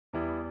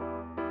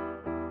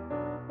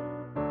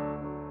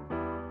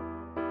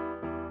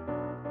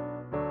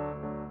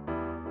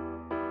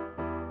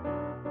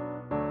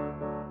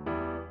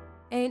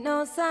Ain't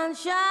no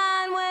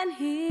sunshine when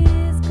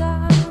he's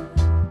gone.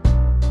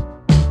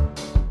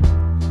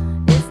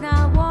 It's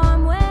not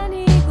warm when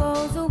he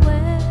goes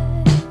away.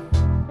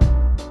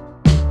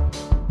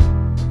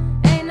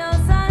 Ain't no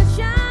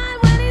sunshine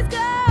when he's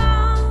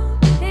gone.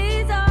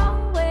 He's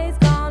always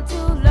gone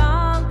too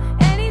long.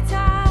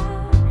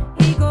 Anytime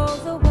he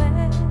goes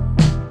away.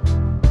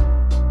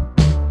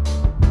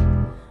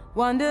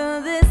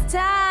 Wonder this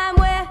time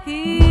where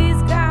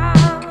he's gone.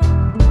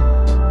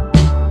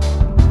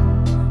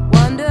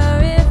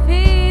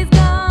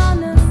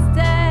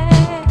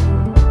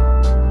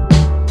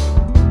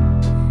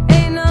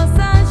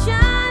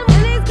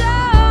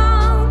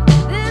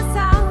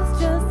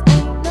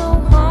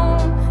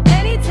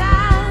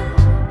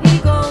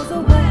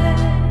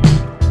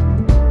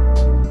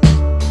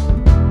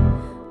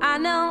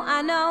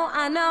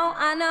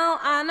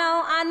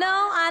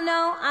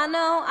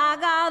 I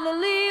gotta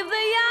leave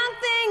the young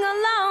thing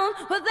alone,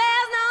 but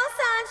there's no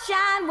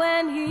sunshine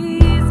when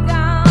he